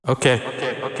Ok. Alors,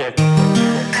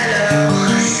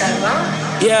 ça va?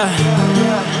 Yeah.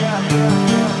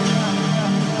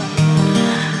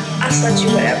 Ask not you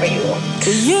whatever you want.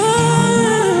 Yeah.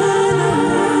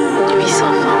 Nuit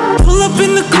sans fin. Pull up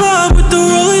in the club with the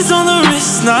rollies on the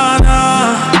wrist, nah,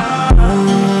 nah.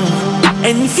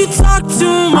 And if you talk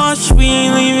too much, we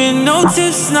ain't leaving no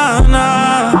tips, nah,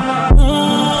 nah.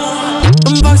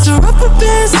 Them boxer rubber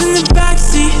bands in the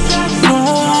backseat, no.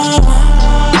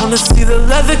 Wanna see the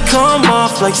leather come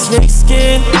off like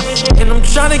snakeskin, and I'm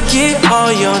tryna get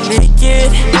all y'all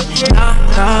naked, nah,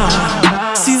 nah.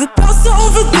 See the bouncer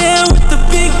over there with the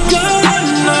big gun,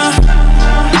 nah.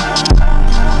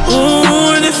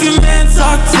 Ooh, and if your man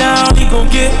talk down, he gon'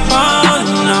 get on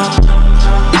now.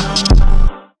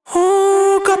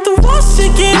 Ooh, got the walls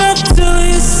shaking up till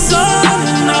it's sun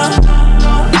now.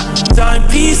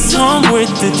 Timepiece on with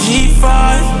the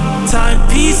G5.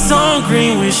 Timepiece on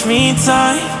green, wish me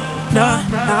time. Nah,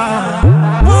 nah.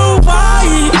 Whoa, why,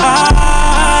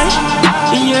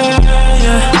 yeah,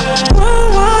 yeah.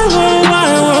 Whoa, why,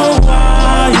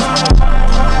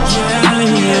 yeah,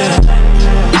 yeah.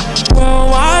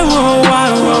 Whoa, why,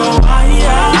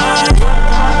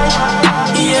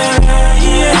 yeah,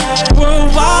 yeah. Whoa,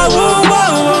 why,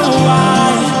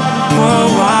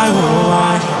 whoa,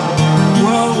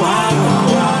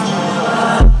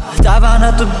 Dive on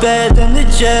out the bed, then the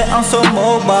jet, I'm so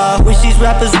mobile. Wish these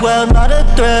rappers well, not a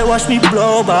threat, watch me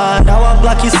blow by. Now I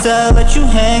block your cell, let you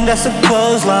hang, that's a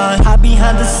clothesline. Hide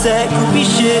behind the set, groupie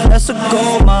shit, that's a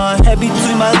gold mine. Head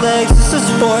between my legs, it's a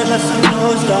sport, that's a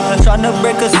nosedive. Tryna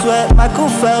break a sweat, Michael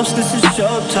Phelps, this is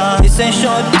showtime. This ain't show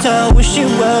and tell, wish you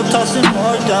well, tossing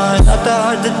more dimes. Not that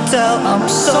hard to tell, I'm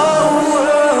so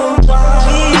worldwide.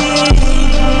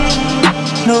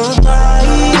 No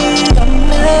lie, I'm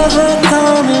never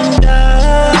coming down.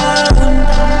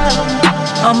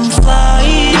 I'm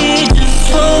flying,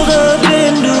 just rolled up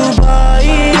in Dubai.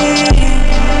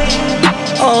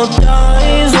 All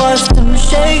dimes, watch them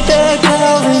shake that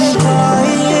Calvin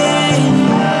Klein.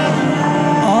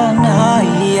 All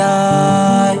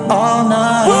night, all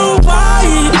night. whoa, why,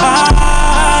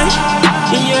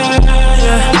 yeah,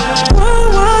 yeah.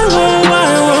 Whoa, why, yeah, yeah.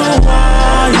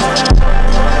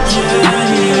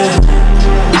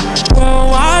 Whoa,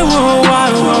 why,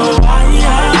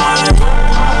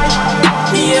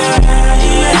 yeah,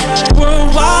 yeah. Whoa,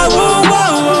 why,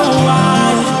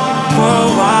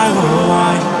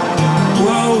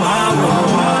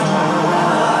 whoa, why.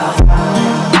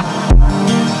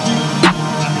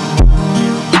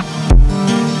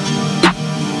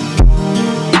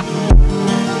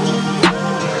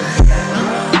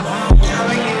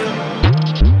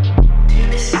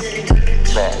 This is a little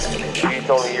bit Man, if you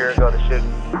told me a year ago the shit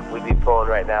we'd be pulling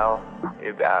right now,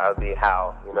 I would be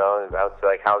how, you know? I would feel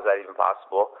like, how is that even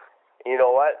possible? And you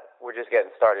know what? We're just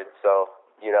getting started, so,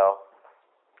 you know,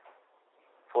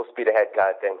 full speed ahead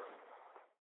kind of thing.